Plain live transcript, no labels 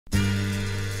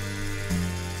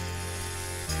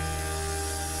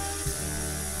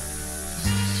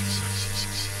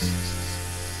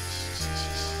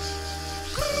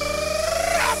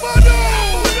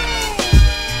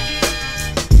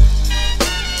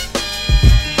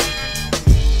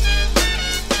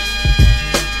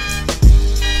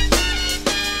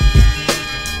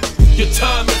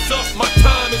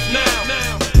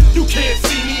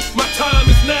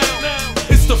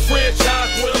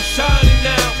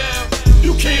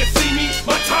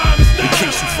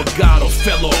forgot or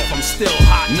fell off. I'm still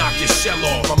hot, knock your shell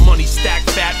off. My money stacked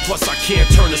fat, plus I can't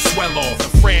turn the swell off. The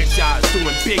franchise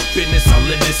doing big business, I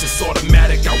live this, it's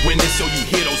automatic, I win this. So you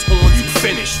hear those horns, you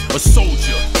finished. A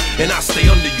soldier, and I stay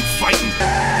under you fighting.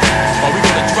 Are we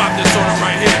gonna drop this on it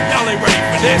right here? Y'all ain't ready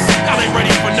for this, y'all ain't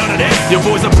ready for none of this. Your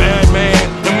boy's a bad man,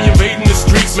 and we invading the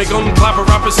streets. Make them clap a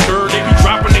rapper's skirt, they be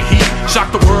dropping the heat. Shock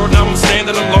the world, now I'm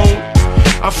standing alone.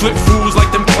 I flip fools like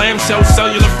them clamshell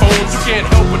cellular phones. You can't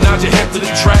help but nod your head to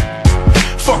the track.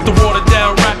 Fuck the watered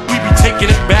down rap, we be taking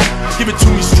it back. Give it to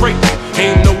me straight,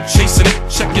 ain't no chasing it.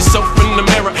 Check yourself in the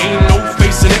mirror, ain't no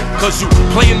facing it. Cause you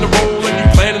playing the role and you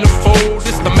planning to fold.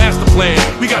 It's the master plan,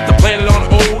 we got the planet on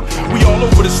hold. We all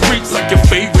over the streets like your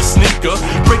favorite sneaker.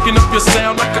 Breaking up your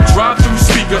sound like a drive-through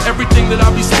speaker. Everything that I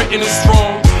be spitting is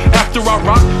strong. After I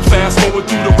rock, fast forward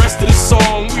through the rest of the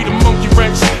song. We the monkey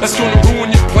wrench that's gonna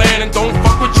ruin your plan. And don't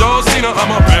fuck with y'all, Cena,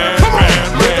 I'm a bad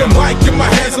man. With the mic in my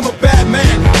hands, I'm a bad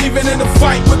man. Even in the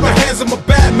fight with my hands, I'm a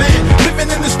bad man. Living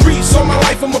in the streets all my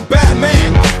life, I'm a bad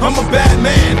man. I'm a bad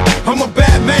man, I'm a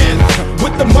bad man.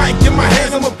 With the mic in my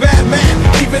hands, I'm a bad man.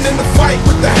 Even in the fight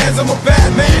with the hands, I'm a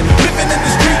bad man. Living in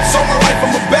the streets all my life,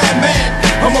 I'm a bad man.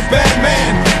 I'm a bad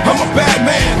man, I'm a bad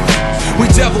man. We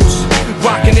devils,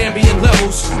 rockin' ambient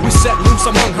levels. We set loose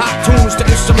among hot tunes to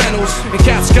instrumentals. And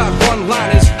cats got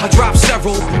one-liners, I drop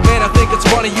several. Man, I think it's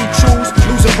funny you choose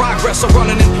losing progress or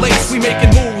running in place. We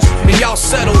making moves, and y'all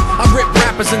settle. I rip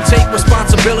rappers and take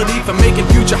responsibility for making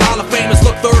future Hall of Famers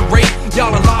look third rate.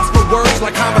 Y'all are lost for words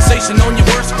like conversation on your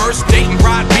worst first date and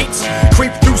ride beats.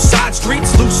 Creep through side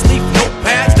streets, loose leaf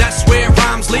notepads, that's where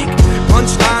rhymes leak.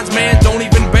 Punchlines, man, don't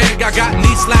even beg. I got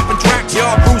knee slapping tracks,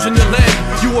 y'all bruising your leg.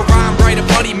 You a rhyme writer,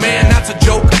 buddy, man, that's a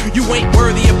joke. You ain't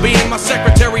worthy of being my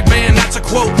secretary, man, that's a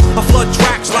quote. I flood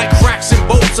tracks like cracks and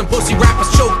bolts, and pussy rappers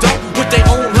choked up with their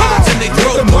own lines in their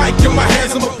throat. With the mic in my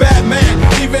hands, I'm a bad man.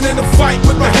 Even in the fight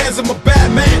with my hands, I'm a bad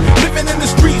man. Living in the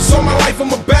streets all my life,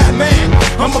 I'm a bad man.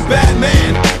 I'm a bad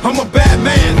man, I'm a bad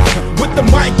man. With the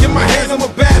mic in my hands, I'm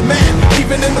a bad man.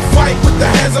 Even in the fight with the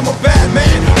hands, I'm a bad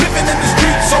man. Living in the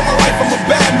streets all my life, I'm a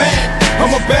bad man.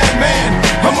 I'm a bad man,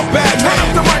 I'm a bad man. Turn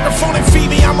up the microphone and feed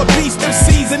me, I'm a beast.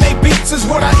 MCs and they beats is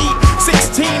what I eat.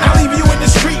 16, I leave you in the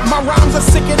street. My rhymes are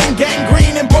sicker than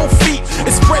gangrene in both feet.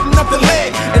 It's spreading up the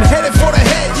leg and headed for the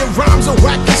head. Your rhymes are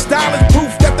whack, your style is proof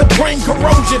that the brain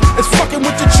corrosion is fucking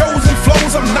with your chosen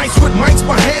flows. I'm nice with mics,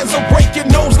 my hands will break your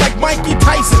nose like Mikey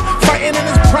Tyson. Fighting in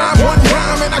his prime, one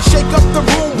rhyme and I shake up the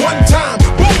room one time.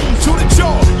 Boom, to the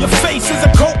jaw, your face is a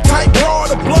coke type raw.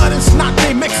 The blood and snot,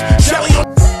 they mix jelly on.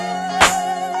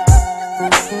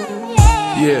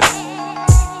 Yeah.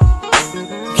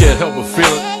 Can't help but feel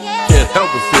it. Can't help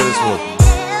but feel this one.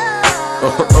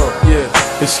 Yeah.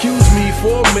 Excuse me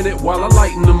for a minute while I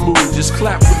lighten the mood. Just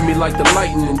clap with me like the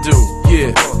lightning do.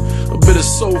 Yeah. A bit of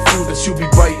soul food that you be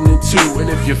biting into. And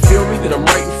if you feel me, then I'm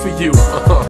writing for you.